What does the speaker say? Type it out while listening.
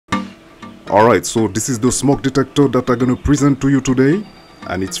Alright, so this is the smoke detector that I'm gonna present to you today,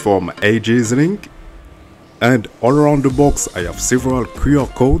 and it's from MyATCtv. And all around the box I have several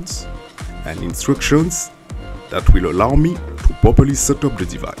QR codes and instructions that will allow me to properly set up the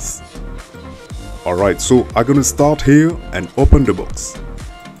device. Alright, so I'm gonna start here and open the box.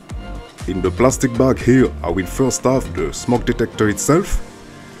 In the plastic bag here, I will first have the smoke detector itself,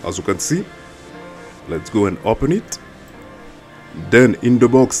 as you can see. Let's go and open it. Then in the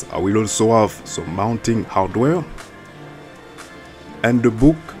box I will also have some mounting hardware and the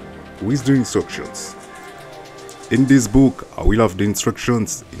book with the instructions. In this book I will have the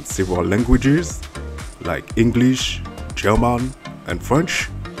instructions in several languages like English, German and French,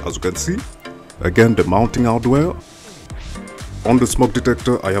 as you can see. Again, the mounting hardware. On the smoke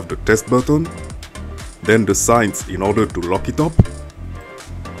detector I have the test button, then the signs in order to lock it up,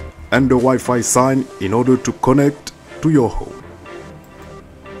 and the Wi-Fi sign in order to connect to your home.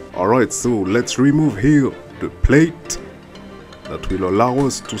 Alright, so let's remove here the plate that will allow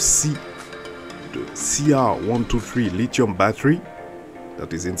us to see the CR123 lithium battery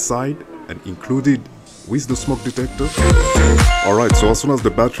that is inside and included with the smoke detector. Alright, so as soon as the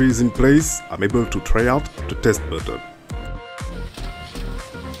battery is in place, I'm able to try out the test button.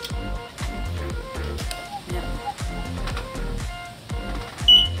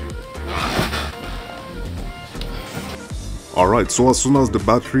 Alright, so as soon as the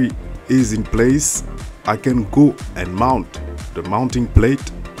battery is in place, I can go and mount the mounting plate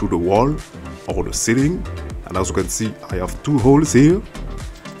to the wall or the ceiling. And as you can see, I have two holes here.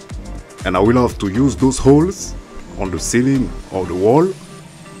 And I will have to use those holes on the ceiling or the wall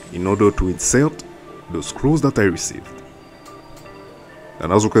in order to insert the screws that I received.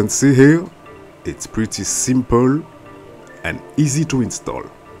 And as you can see here, it's pretty simple and easy to install.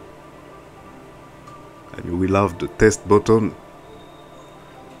 And you will have the test button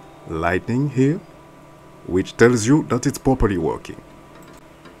lighting here, which tells you that it's properly working.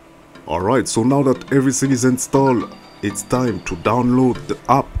 Alright, so now that everything is installed, it's time to download the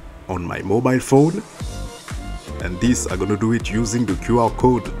app on my mobile phone. And this I'm gonna do it using the QR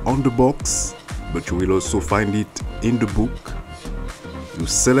code on the box, but you will also find it in the book. You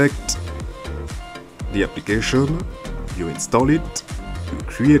select the application, you install it, you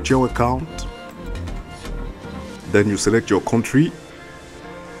create your account. Then you select your country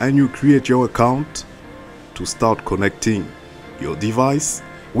and you create your account to start connecting your device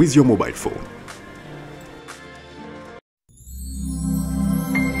with your mobile phone.